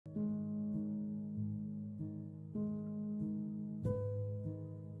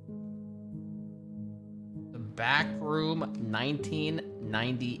Backroom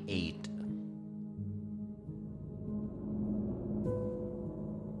 1998.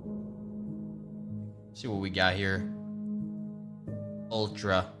 See what we got here.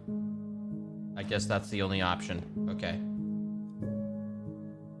 Ultra. I guess that's the only option. Okay.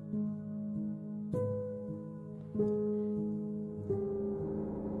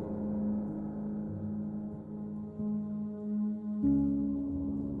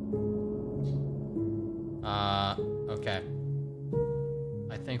 Okay.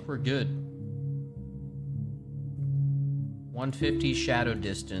 I think we're good. 150 shadow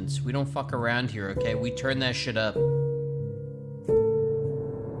distance. We don't fuck around here, okay? We turn that shit up.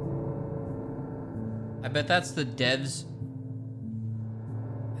 I bet that's the devs.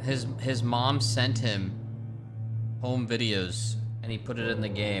 His mom sent him home videos and he put it in the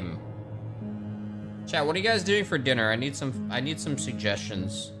game. Chat, what are you guys doing for dinner? I need some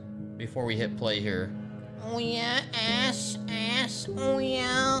suggestions before we hit play here. Oh yeah, ass. Oh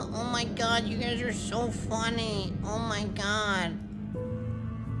yeah. Oh my god, you guys are so funny. Oh my god.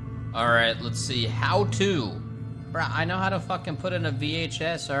 Alright, let's see. How to. Bruh, I know how to fucking put in a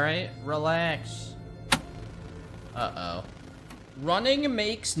VHS, alright? Relax. Uh-oh. Running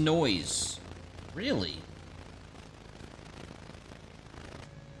makes noise. Really?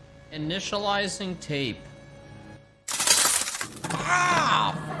 Initializing tape.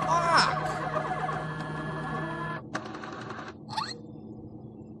 Ah, fuck!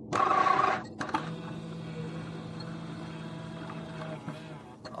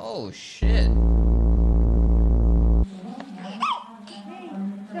 Oh, shit.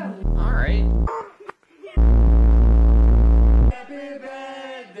 Alright.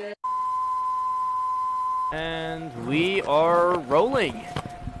 And we are rolling.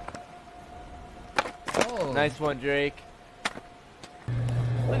 Oh. Nice one, Drake.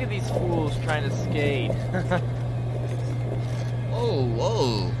 Look at these fools trying to skate. Oh,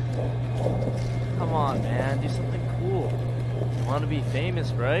 whoa. Come on, man. Do something cool. You want to be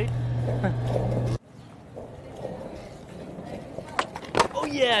famous, right? Oh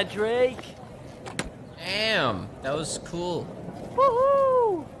yeah, Drake. Damn, that was cool.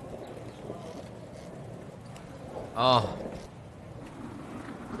 Woohoo! Oh.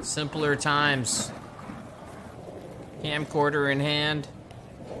 Simpler times. Camcorder in hand.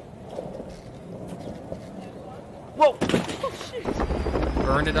 Whoa! Oh shit!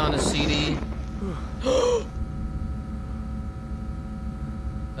 Burned it on a CD.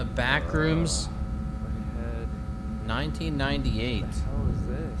 The Backrooms. 1998. What the hell is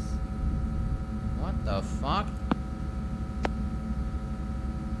this? What the fuck?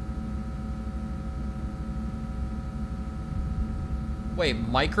 Wait,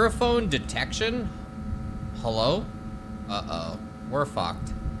 microphone detection? Hello? Uh-oh. We're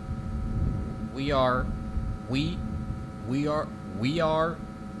fucked. We are... We are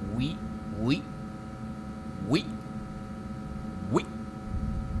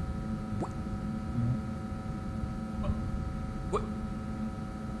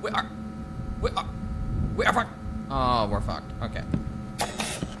fucked. Oh, we're fucked. Okay.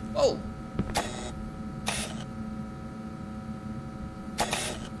 Oh!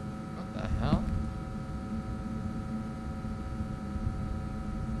 What the hell?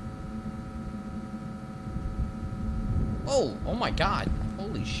 Oh my god.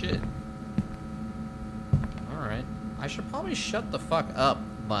 Holy shit. Alright. I should probably shut the fuck up,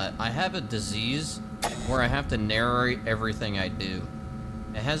 but I have a disease where I have to narrate everything I do.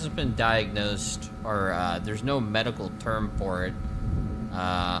 It hasn't been diagnosed, or there's no medical term for it.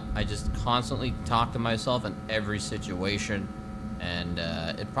 I just constantly talk to myself in every situation, and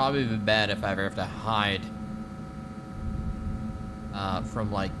it'd probably be bad if I ever have to hide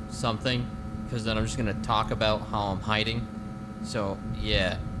from like something, because then I'm just gonna talk about how I'm hiding. So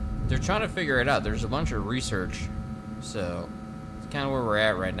yeah, they're trying to figure it out. There's a bunch of research, so it's kind of where we're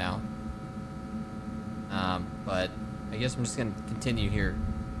at right now. But I guess I'm just gonna continue here.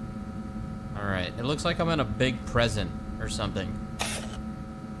 Alright, it looks like I'm in a big present or something.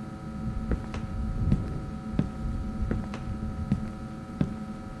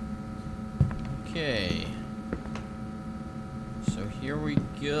 Okay. So here we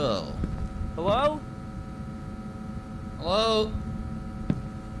go. Hello? Hello?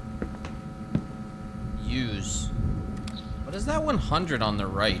 Use. What is that 100 on the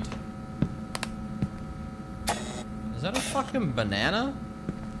right? Is that a fucking banana?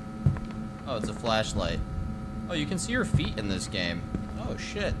 Oh, it's a flashlight. Oh, you can see your feet in this game. Oh,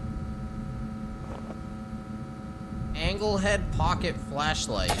 shit. Angle head pocket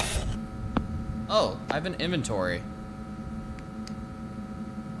flashlight. Oh, I have an inventory.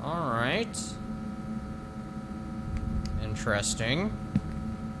 Alright. Interesting.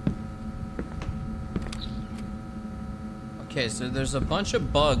 Okay, so there's a bunch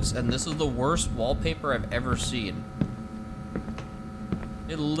of bugs, and this is the worst wallpaper I've ever seen.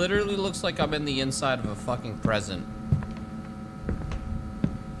 It literally looks like I'm in the inside of a fucking present.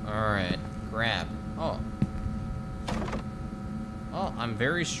 Alright, grab. Oh. Oh, I'm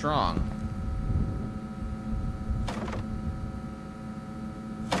very strong.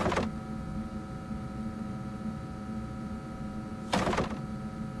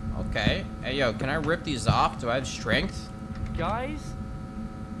 Okay. Hey, yo, can I rip these off? Do I have strength? Guys?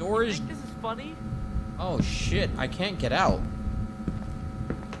 Door You is... think this is funny? Oh, shit. I can't get out.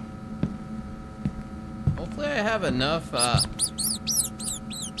 Hopefully I have enough,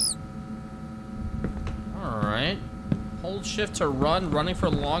 Alright. Hold shift to run. Running for a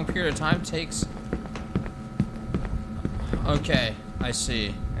long period of time takes... Okay, I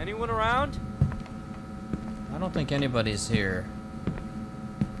see. Anyone around? I don't think anybody's here.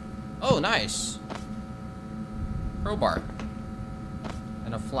 Oh, nice. Crowbar.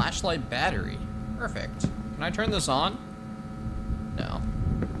 And a flashlight battery. Perfect. Can I turn this on? No.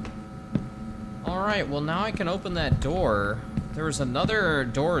 Alright, well now I can open that door. There was another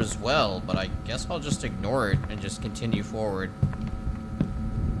door as well, but I guess I'll just ignore it and just continue forward.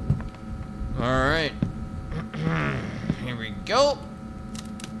 Alright. Here we go.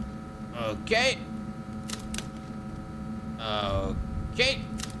 Okay. Okay.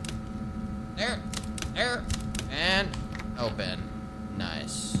 There, and open.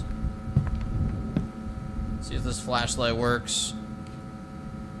 Nice. See if this flashlight works.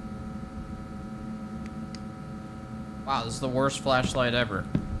 Wow, this is the worst flashlight ever.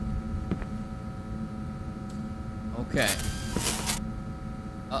 Okay.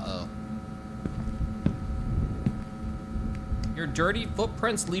 Uh-oh. Your dirty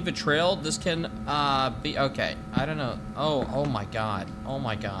footprints leave a trail. This can, be... Okay, I don't know. Oh my god. Oh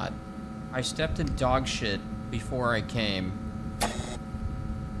my god. I stepped in dog shit before I came.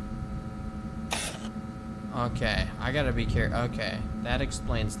 Okay, I gotta be careful. Okay, that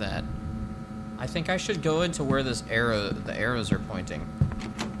explains that. I think I should go into where this arrow, the arrows are pointing.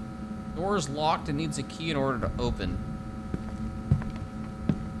 Door is locked and needs a key in order to open.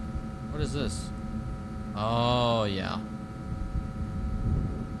 What is this? Oh, yeah.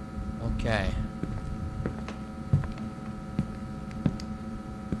 Okay.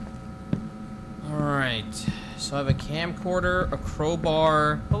 Alright. So I have a camcorder, a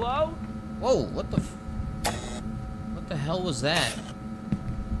crowbar. Hello? Whoa, what the hell was that?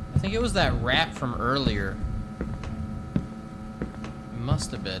 I think it was that rat from earlier. It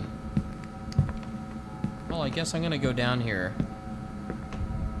must have been. Well, I guess I'm gonna go down here.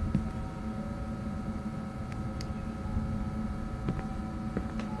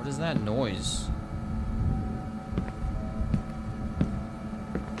 What is that noise?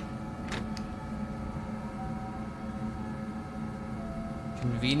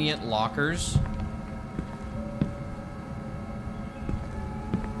 Convenient lockers.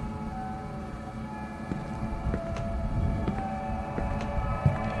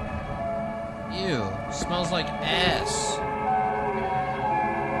 Ew, smells like ass.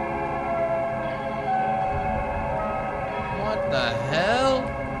 What the hell?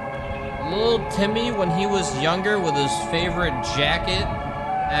 Little Timmy, when he was younger with his favorite jacket,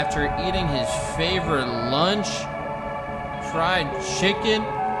 after eating his favorite lunch, fried chicken,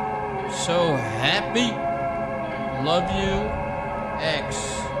 so happy, love you, X.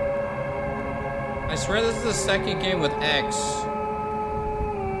 I swear this is the second game with X.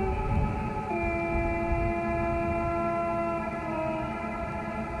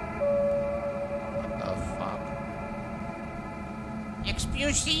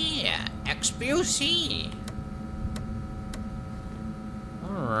 Expulsee.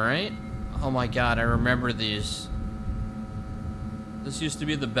 Alright. Oh my god, I remember these. This used to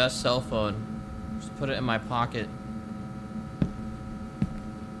be the best cell phone. Just put it in my pocket.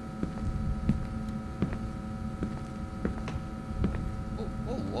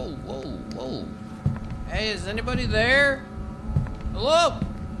 Whoa, whoa, whoa, whoa. Hey, is anybody there? Hello?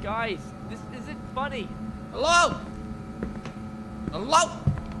 Guys, this isn't funny. Hello? Hello?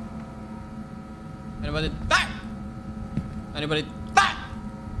 Anybody there? Anybody there?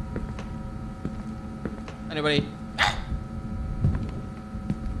 Anybody there?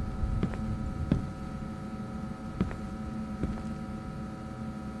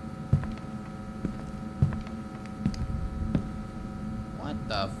 What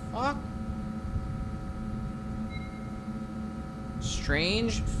the fuck?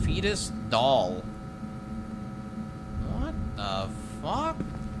 Strange fetus doll. What the fuck?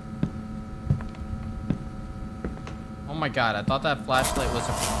 Oh my god, I thought that flashlight was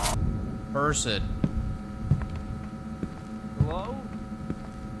a person. Hello?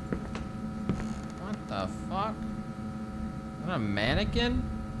 What the fuck? Is that a mannequin?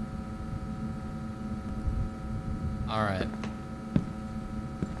 Alright.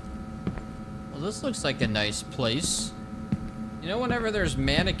 Well, this looks like a nice place. You know, whenever there's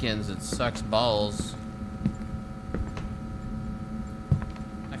mannequins, it sucks balls.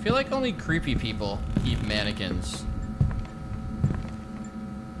 I feel like only creepy people keep mannequins.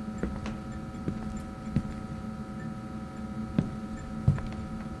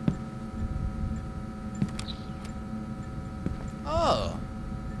 Oh,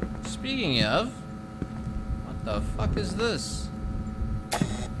 speaking of, what the fuck is this?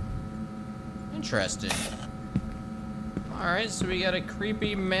 Interesting. Alright, so we got a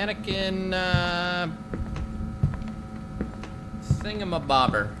creepy mannequin,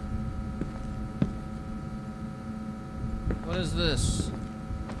 thingamabobber. What is this?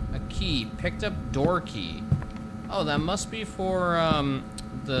 A key. Picked up door key. Oh, that must be for,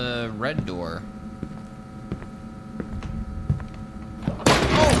 the red door.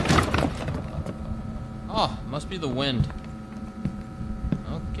 Oh, must be the wind.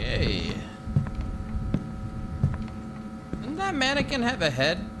 Okay. Didn't that mannequin have a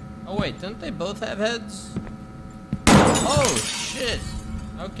head? Oh wait, didn't they both have heads? Oh shit.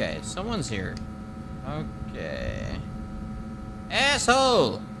 Okay, someone's here. Okay.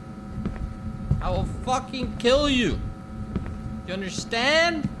 Asshole! I will fucking kill you. You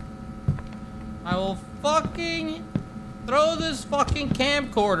understand? I will fucking throw this fucking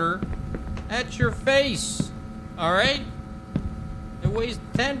camcorder at your face. Alright? It weighs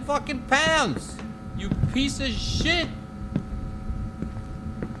 10 fucking pounds. You piece of shit.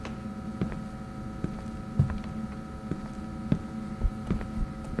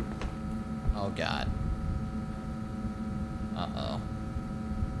 Oh god. Uh-oh.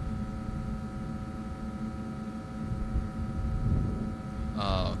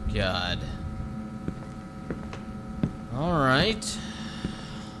 Oh god. Alright.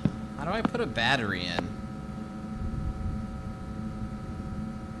 How do I put a battery in?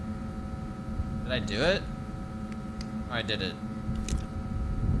 Did I do it? Oh, I did it.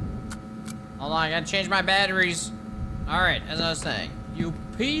 Hold on, I gotta change my batteries. Alright, as I was saying. You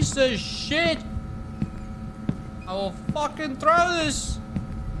piece of shit! I will fucking throw this!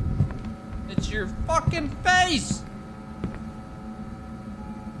 It's your fucking face!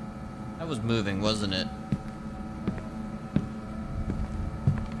 That was moving, wasn't it?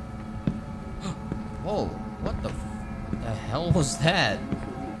 Whoa, what the hell was that?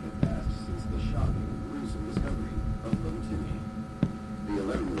 Since the shocking, gruesome discovery of little Timmy. The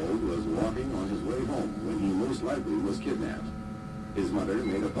 11-year-old was walking on his way home when he most likely was kidnapped. His mother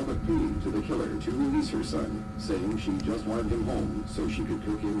made a public plea to the killer to release her son, saying she just wanted him home so she could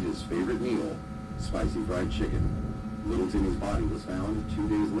cook him his favorite meal, spicy fried chicken. Little Timmy's body was found 2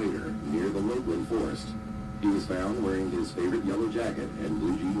 days later near the Loveland Forest. He was found wearing his favorite yellow jacket and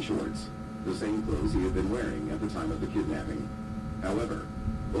blue jean shorts, the same clothes he had been wearing at the time of the kidnapping. However,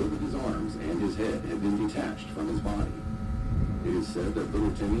 both of his arms and his head had been detached from his body. It is said that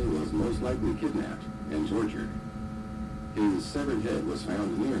little Timmy was most likely kidnapped and tortured. His severed head was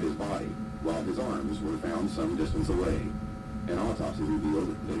found near his body, while his arms were found some distance away. An autopsy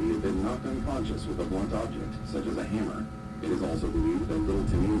revealed that he had been knocked unconscious with a blunt object, such as a hammer. It is also believed that little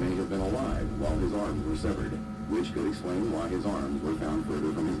Timmy may have been alive while his arms were severed, which could explain why his arms were found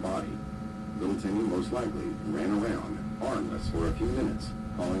further from his body. Little Timmy most likely ran around, armless for a few minutes,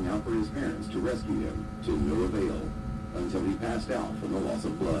 calling out for his parents to rescue him, to no avail, until he passed out from the loss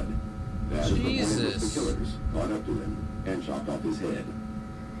of blood. That is the point at which the killers caught up to him and chopped off his head.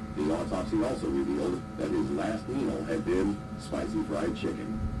 The autopsy also revealed that his last meal had been spicy fried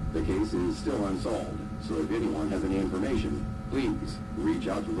chicken. The case is still unsolved, so if anyone has any information, please reach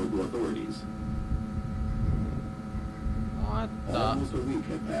out to local authorities. What the? Almost a week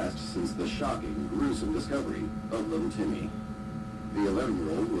had passed since the shocking, gruesome discovery of little Timmy. The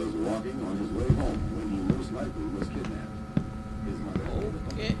 11-year-old was walking on his way home when he most likely was kidnapped. His mother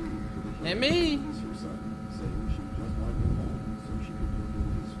Okay. Timmy? her son, saying she just wanted him home so she could cook him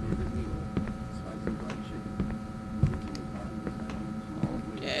his favorite meal, spicy fried chicken. Little Timmy's body was found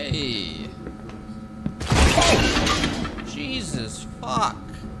 2 days later. Okay. Jesus fuck.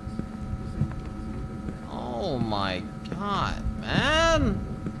 Oh my god, man.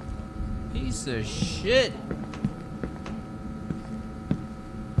 Piece of shit.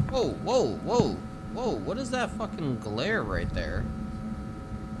 Whoa, whoa, whoa. Whoa, what is that fucking glare right there?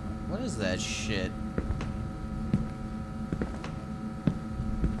 What is that shit?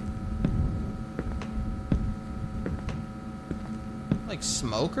 like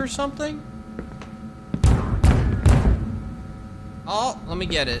smoke or something? Oh, let me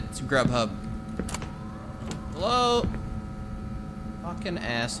get it. It's Grubhub. Hello? Fucking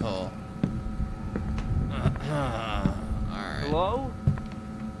asshole. Alright. Hello?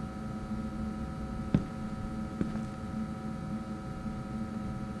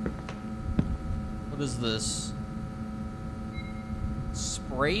 What is this?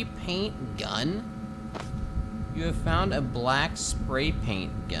 Spray paint gun? You have found a black spray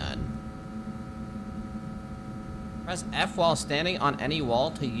paint gun. Press F while standing on any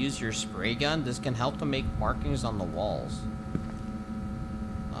wall to use your spray gun. This can help to make markings on the walls.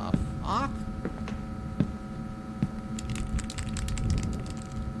 Fuck? Huh?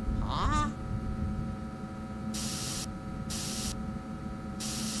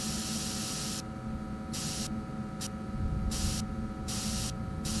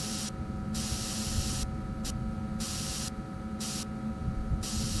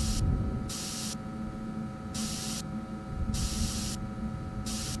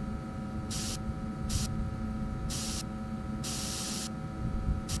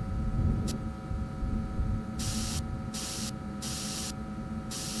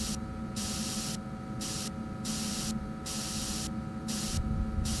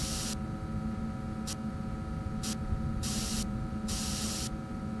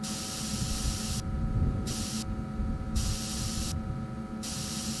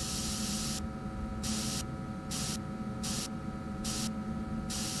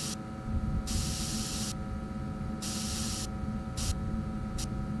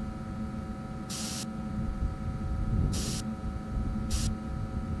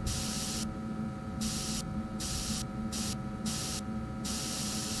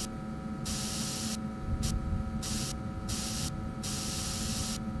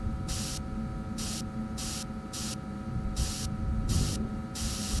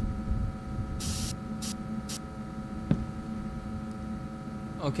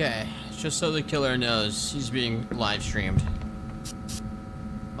 Okay, just so the killer knows, he's being live streamed.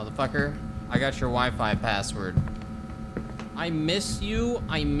 Motherfucker, I got your Wi-Fi password. I miss you,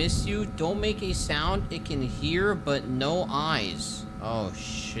 don't make a sound it can hear but no eyes. Oh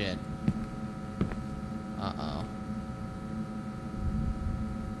shit. Uh-oh.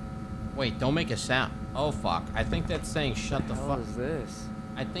 Wait, don't make a sound. Oh fuck, I think that's saying shut the fuck. What is this?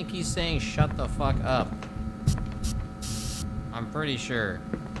 I think he's saying shut the fuck up. I'm pretty sure.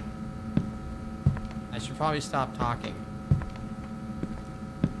 I should probably stop talking.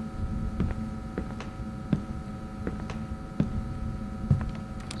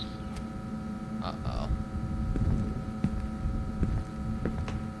 Uh-oh.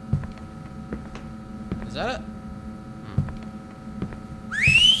 Is that it?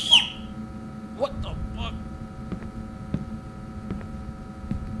 What the fuck?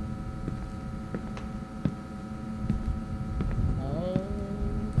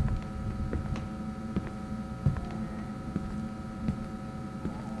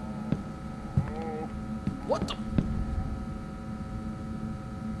 What the?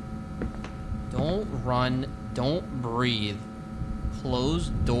 Don't run, don't breathe. Close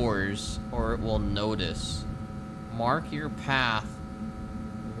doors or it will notice. Mark your path.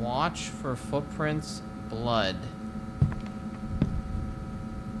 Watch for footprints, blood.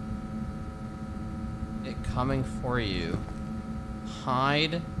 It coming for you.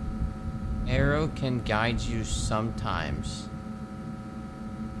 Hide. Arrow can guide you sometimes.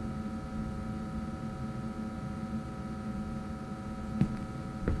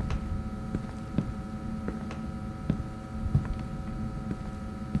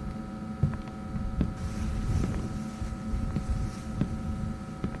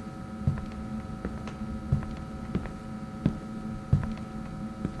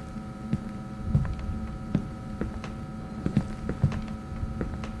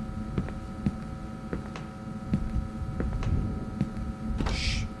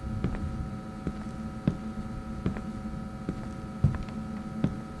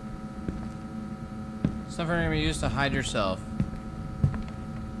 Something you're gonna use to hide yourself.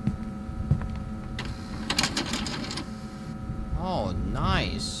 Oh,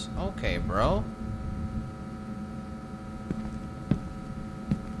 nice. Okay, bro.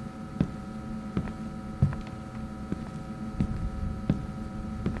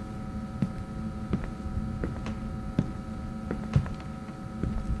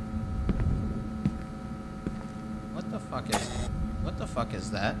 What the fuck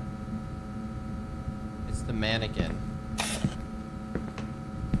is that? It's the mannequin.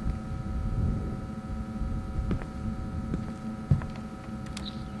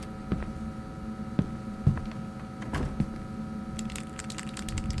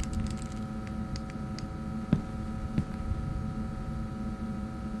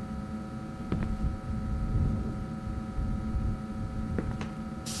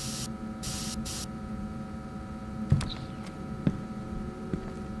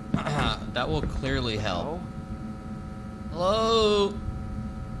 That will clearly help. No? Hello?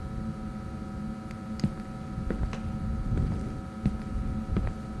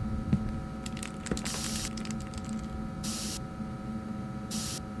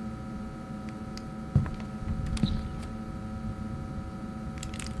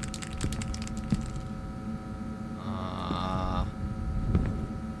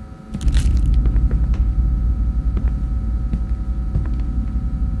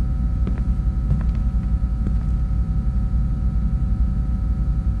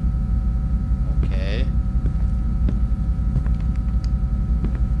 Okay.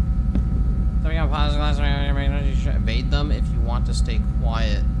 You should evade them if you want to stay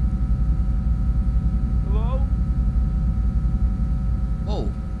quiet. Hello?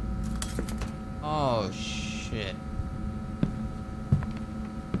 Oh. Oh, shit.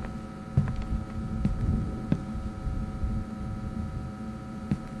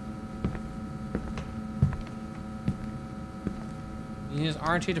 You use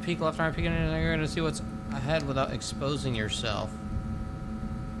R2 to peek left and right, peek in you're gonna see what's ahead without exposing yourself.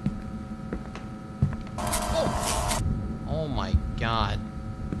 Oh! Oh my god.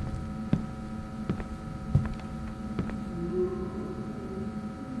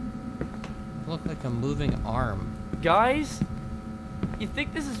 Look like a moving arm. Guys? You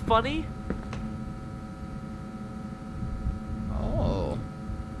think this is funny? Oh.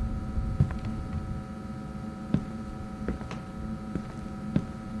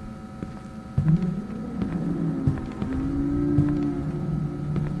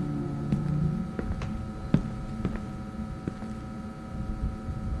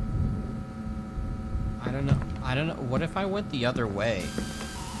 I don't know. What if I went the other way?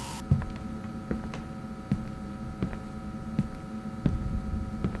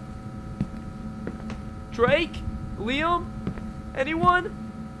 Drake? Liam? Anyone?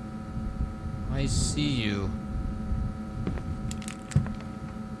 I see you.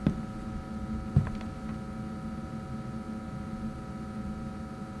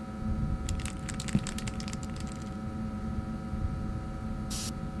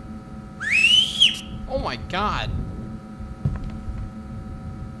 Oh my god.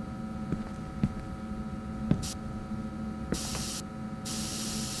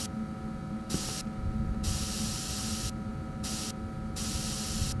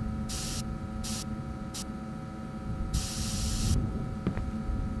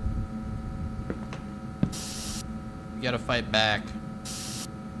 You gotta fight back.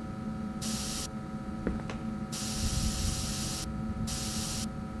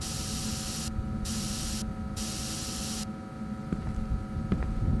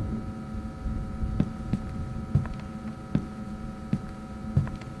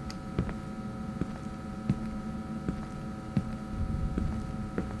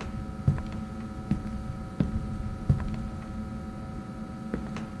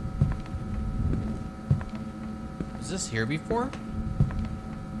 Was this here before?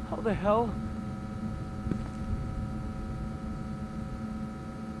 How the hell?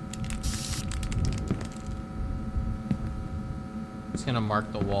 It's gonna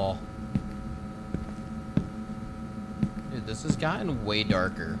mark the wall. Dude, this has gotten way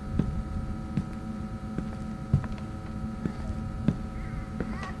darker.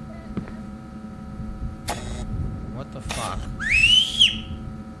 What the fuck?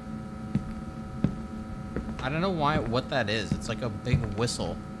 I don't know what that is. It's like a big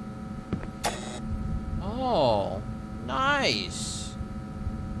whistle. Oh, nice.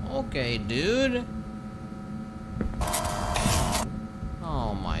 Okay, dude.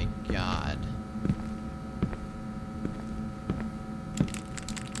 Oh my god.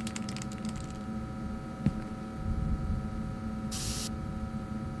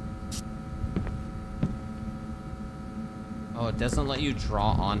 Oh, it doesn't let you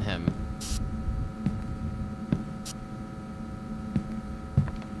draw on him.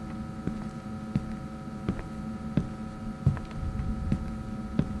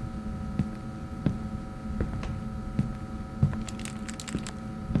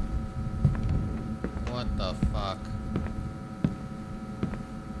 What the fuck?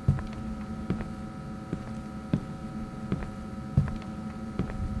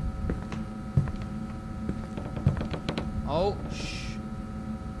 Oh, shh.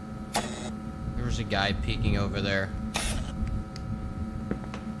 There was a guy peeking over there.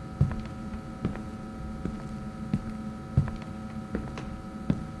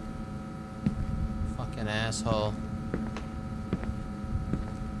 Fucking asshole.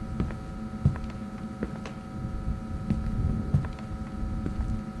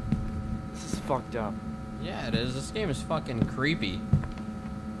 This is fucked up. Yeah, it is. This game is fucking creepy.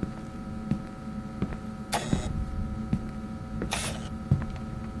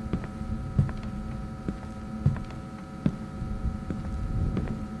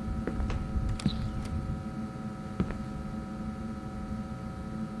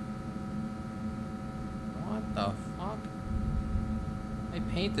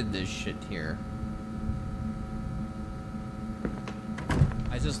 painted this shit here.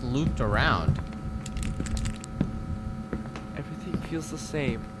 I just looped around. Everything feels the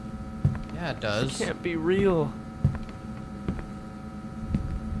same. Yeah, it It does. can't be real.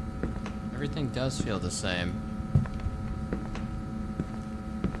 Everything does feel the same.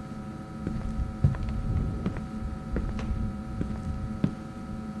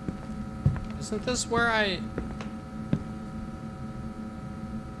 Isn't this where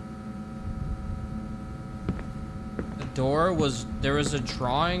the door was... There was a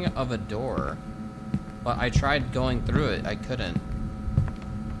drawing of a door, but I tried going through it. I couldn't.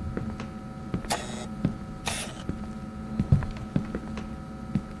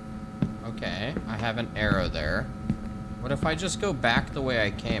 Okay, I have an arrow there. What if I just go back the way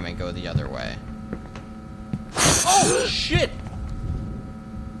I came and go the other way? Oh, shit!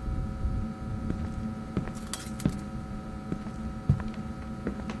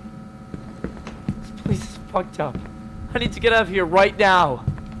 This place is fucked up. I need to get out of here right now.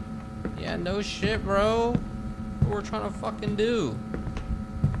 Yeah, no shit, bro. What we're trying to fucking do.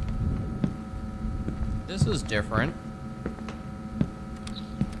 This is different.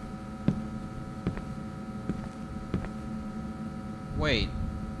 Wait.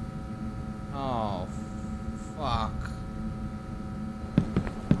 Oh, fuck.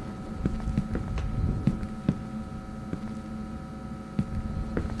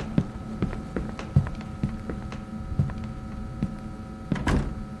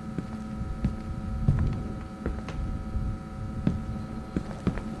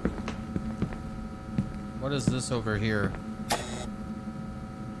 What is this over here?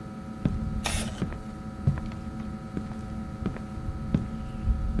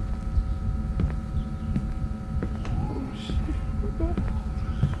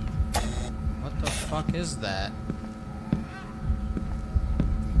 What the fuck is that?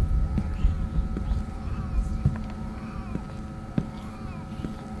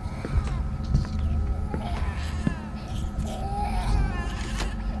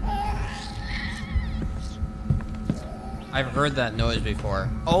 I've heard that noise before.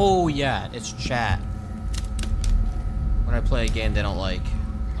 Oh yeah, it's chat. When I play a game they don't like.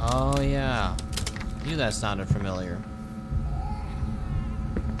 Oh yeah. I knew that sounded familiar.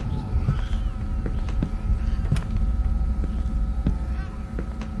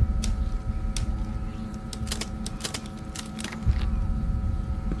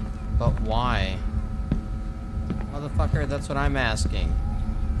 But why? Motherfucker, that's what I'm asking.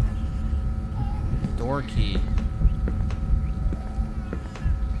 Door key.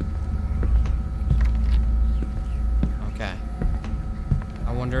 Okay.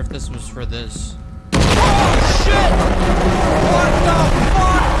 I wonder if this was for this. Oh shit! What the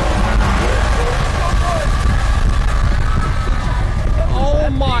fuck? Oh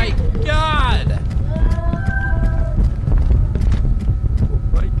my god! Oh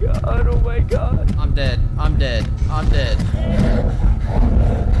my god, oh my god. I'm dead. I'm dead. I'm dead.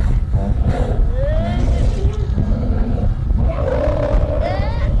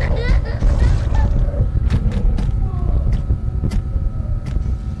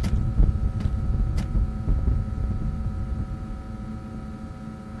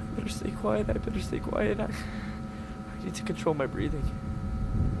 I better stay quiet, I better stay quiet. I need to control my breathing.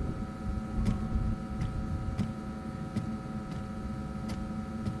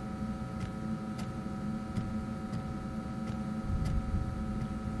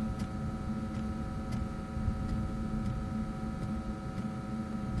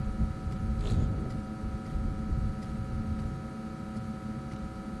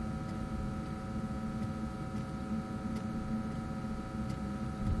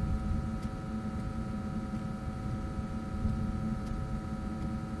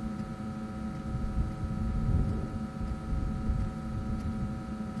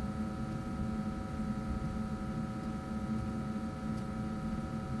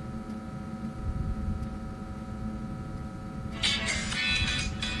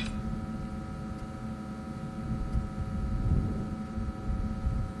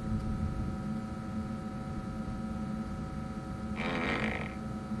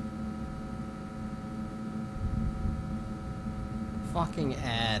 Fucking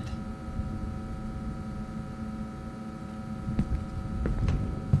ad.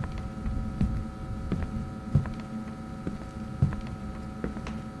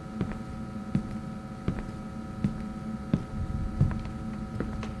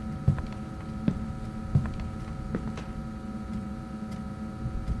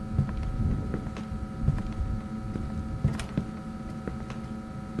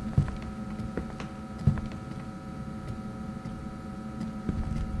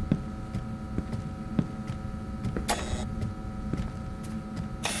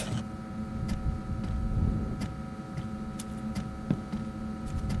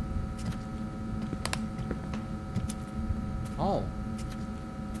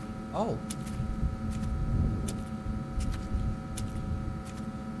 Oh.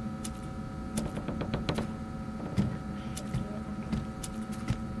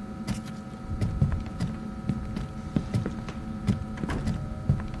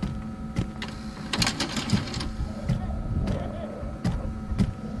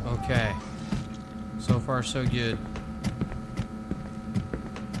 Okay. So far, so good.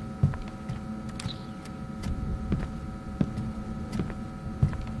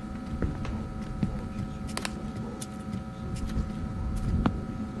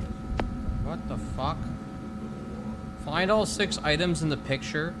 What the fuck? Find all 6 items in the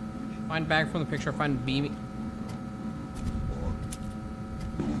picture. Find bag from the picture. Find beaming.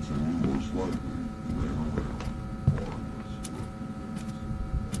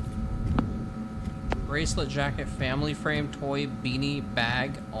 Bracelet, jacket, family frame, toy, beanie,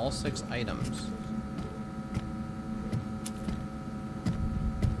 bag, all 6 items.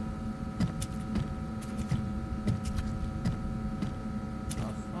 The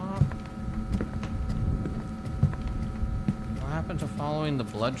fuck? What happened to following the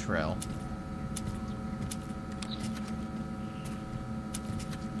blood trail?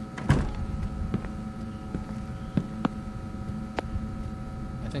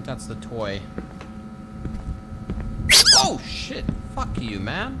 I think that's the toy. Oh shit! Fuck you,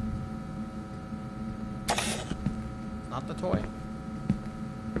 man. Not the toy.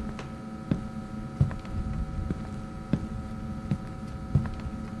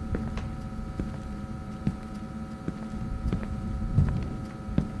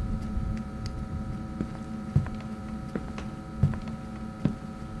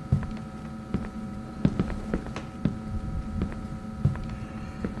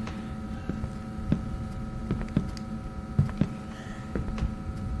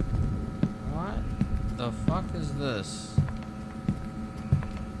 The fuck is this?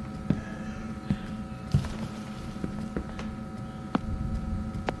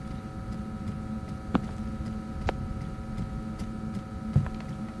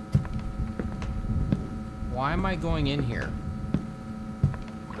 Why am I going in here?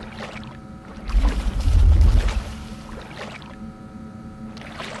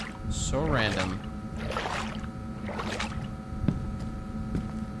 So random.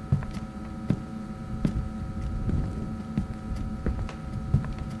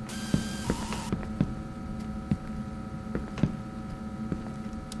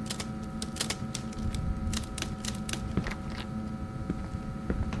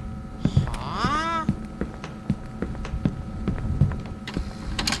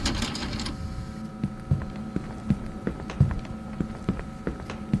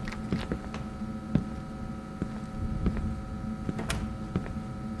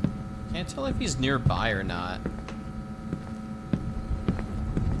 Can't tell if he's nearby or not.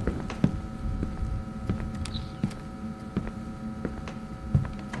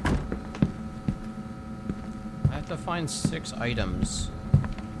 I have to find 6 items.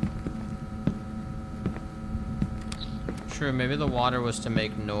 True, maybe the water was to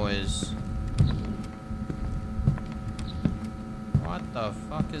make noise. What the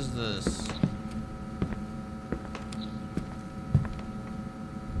fuck is this?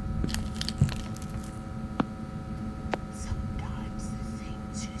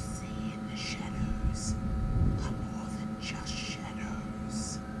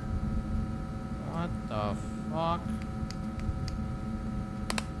 The fuck?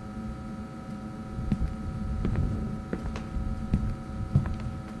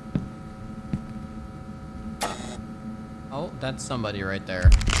 Oh, that's somebody right there.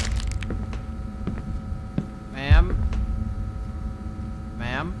 Ma'am?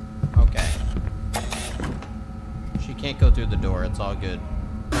 Ma'am? Okay. She can't go through the door, it's all good.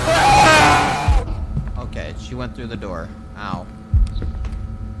 Okay, she went through the door. Ow.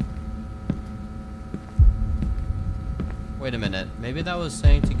 Wait a minute, maybe that was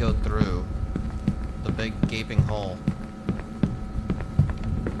saying to go through the big gaping hole.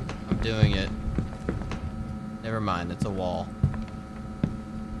 I'm doing it. Never mind, it's a wall.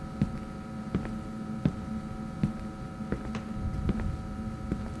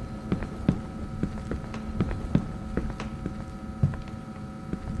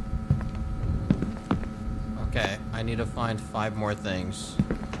 Okay, I need to find 5 more things.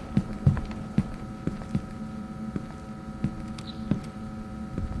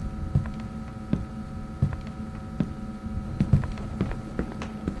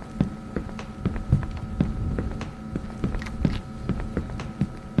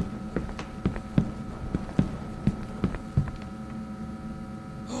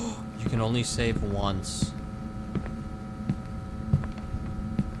 Only save once.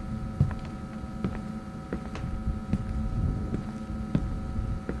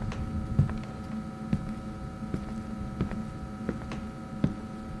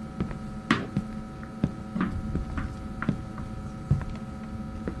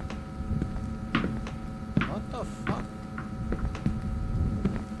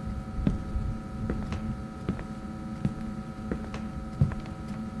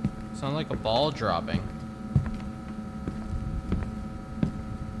 Sounds like a ball dropping.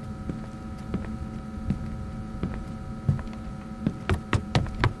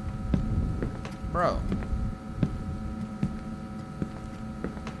 Bro.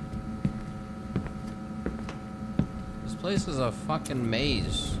 This place is a fucking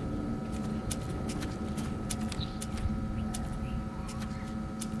maze.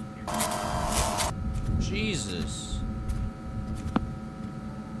 Jesus.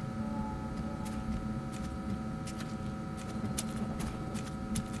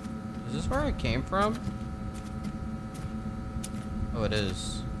 Is this where I came from? Oh, it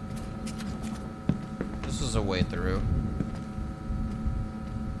is. This is a way through.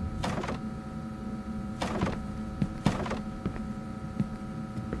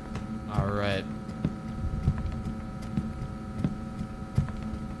 All right.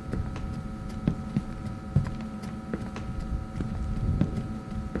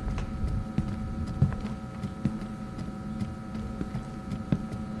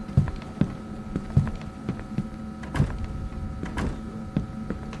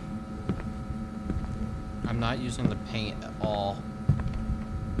 I'm not using the paint at all.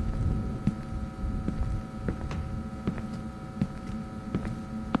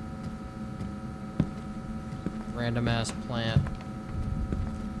 Random ass plant.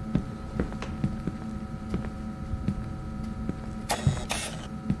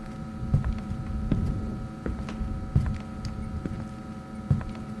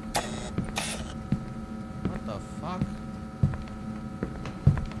 What the fuck?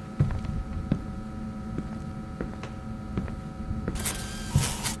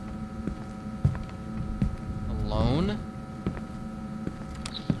 Alone?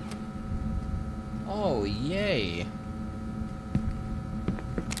 Oh, yay.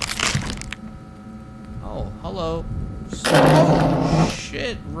 Oh, hello. Oh,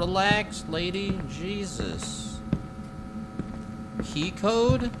 shit. Relax, lady. Jesus. Key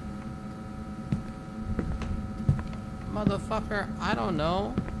code? Motherfucker, I don't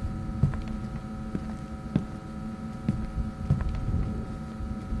know.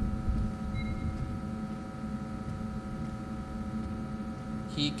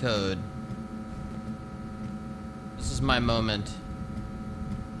 Key code. This is my moment.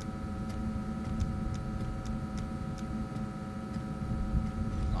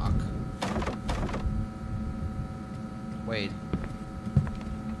 Fuck. Wait.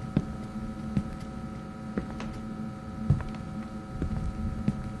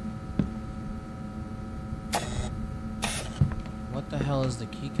 What the hell is the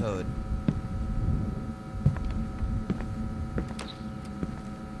key code?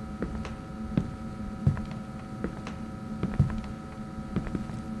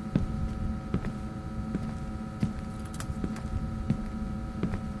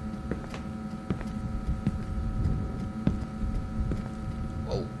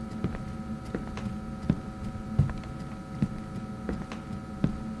 Whoa.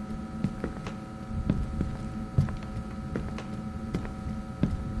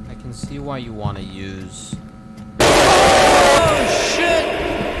 I can see why you want to use... Oh,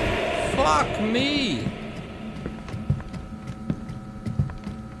 shit! Fuck me!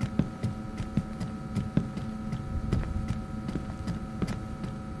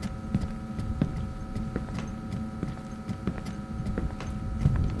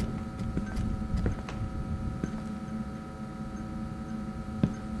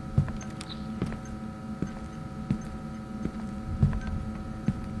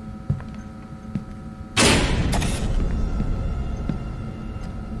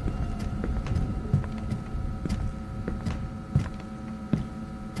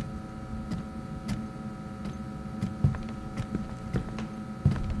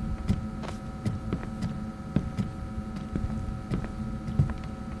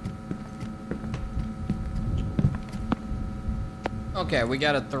 Okay, we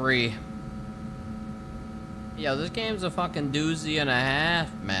got a 3. Yo, this game's a fucking doozy and a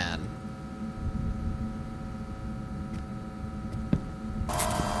half, man.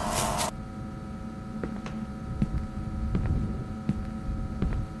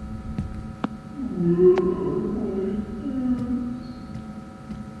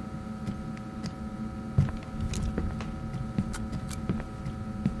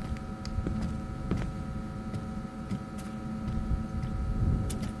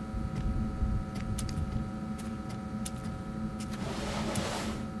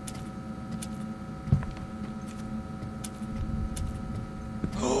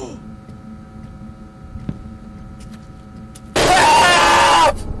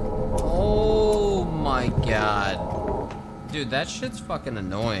 Oh my god. Dude, that shit's fucking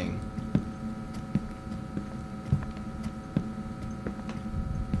annoying.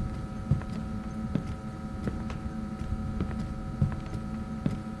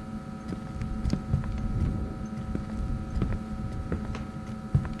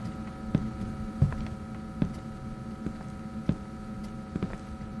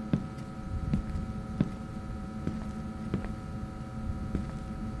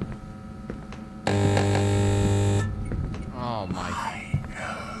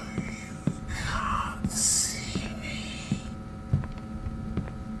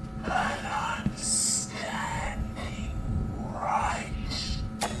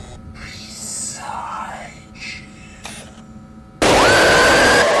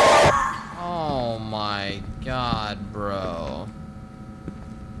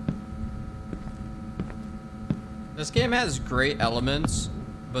 This game has great elements,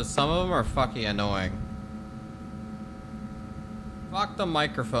 but some of them are fucking annoying. Fuck the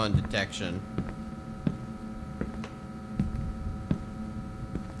microphone detection.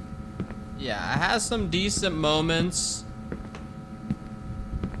 Yeah, it has some decent moments.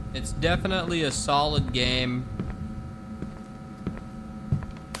 It's definitely a solid game.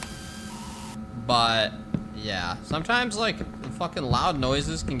 But, yeah. Sometimes, like, the fucking loud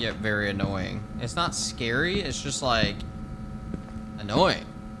noises can get very annoying. It's not scary, it's just, like, annoying.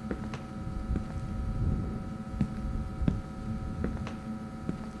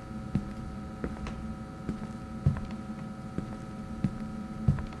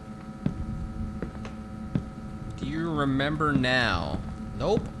 Do you remember now?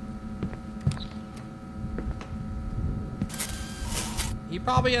 Nope. He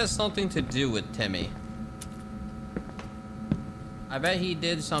probably has something to do with Timmy. I bet he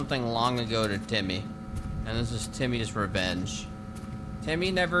did something long ago to Timmy. And this is Timmy's revenge.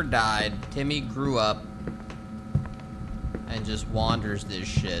 Timmy never died. Timmy grew up. And just wanders this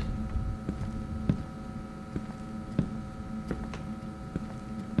shit.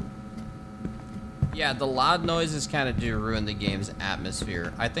 Yeah, the loud noises kind of do ruin the game's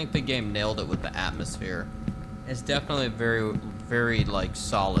atmosphere. I think the game nailed it with the atmosphere. It's definitely very, very, like,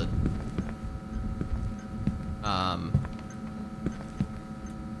 solid.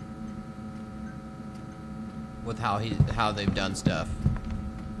 With how they've done stuff.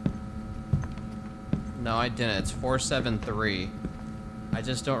 No, I didn't. It's 473. I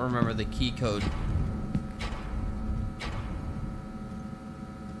just don't remember the key code.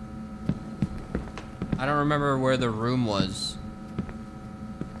 I don't remember where the room was.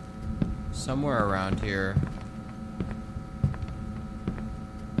 Somewhere around here.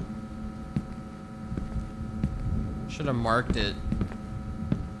 Should have marked it.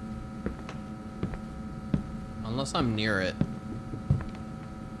 Unless I'm near it.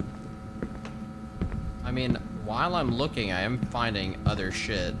 I mean, while I'm looking, I am finding other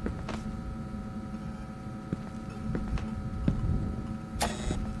shit.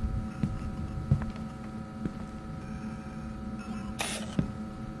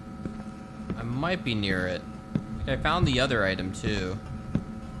 I might be near it. Like, I found the other item too.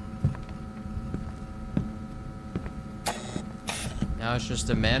 Now it's just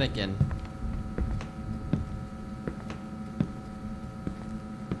a mannequin.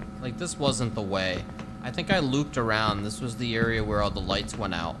 Like, this wasn't the way. I think I looped around. This was the area where all the lights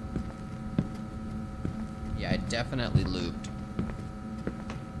went out. Yeah, I definitely looped.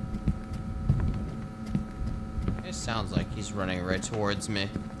 It sounds like he's running right towards me.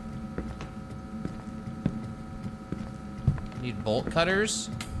 Need bolt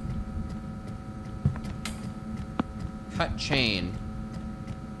cutters? Cut chain.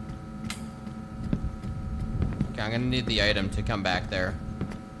 Okay, I'm gonna need the item to come back there.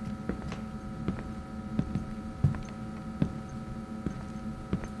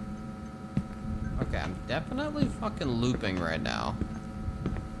 Okay, I'm definitely fucking looping right now.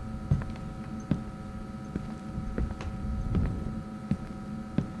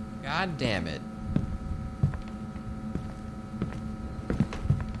 God damn it.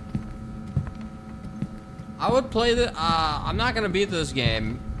 I would play the, I'm not gonna beat this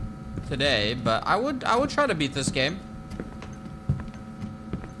game today, but I would try to beat this game.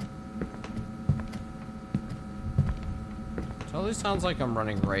 Totally sounds like I'm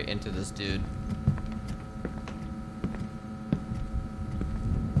running right into this dude.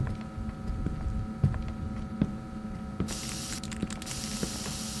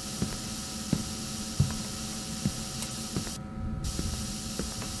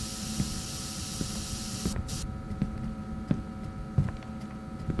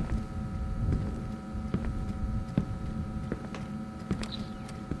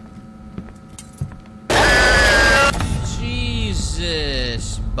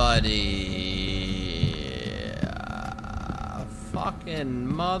 Buddy. Fucking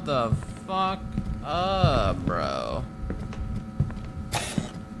motherfuck bro.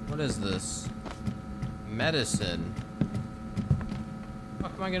 What is this? Medicine.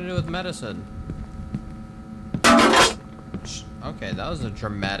 What am I gonna do with medicine? Okay, that was a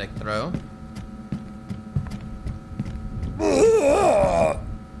dramatic throw.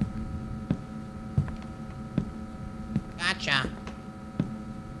 Gotcha.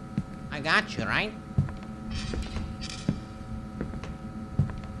 I got you, right?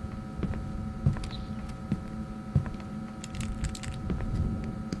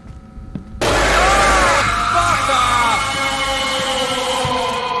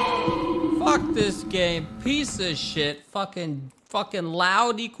 Fuck this game. Piece of shit. Fucking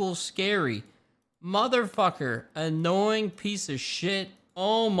loud equals scary. Motherfucker. Annoying piece of shit.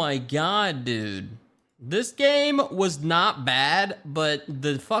 Oh my god, dude. This game was not bad, but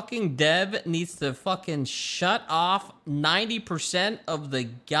the fucking dev needs to fucking shut off 90% of the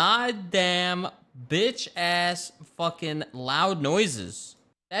goddamn bitch ass fucking loud noises.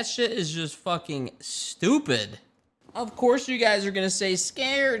 That shit is just fucking stupid. Of course you guys are gonna say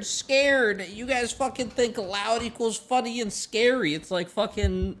scared, scared. You guys fucking think loud equals funny and scary. It's like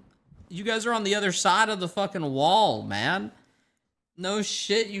fucking, you guys are on the other side of the fucking wall, man. No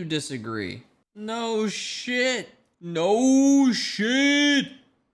shit you disagree. No shit. No shit.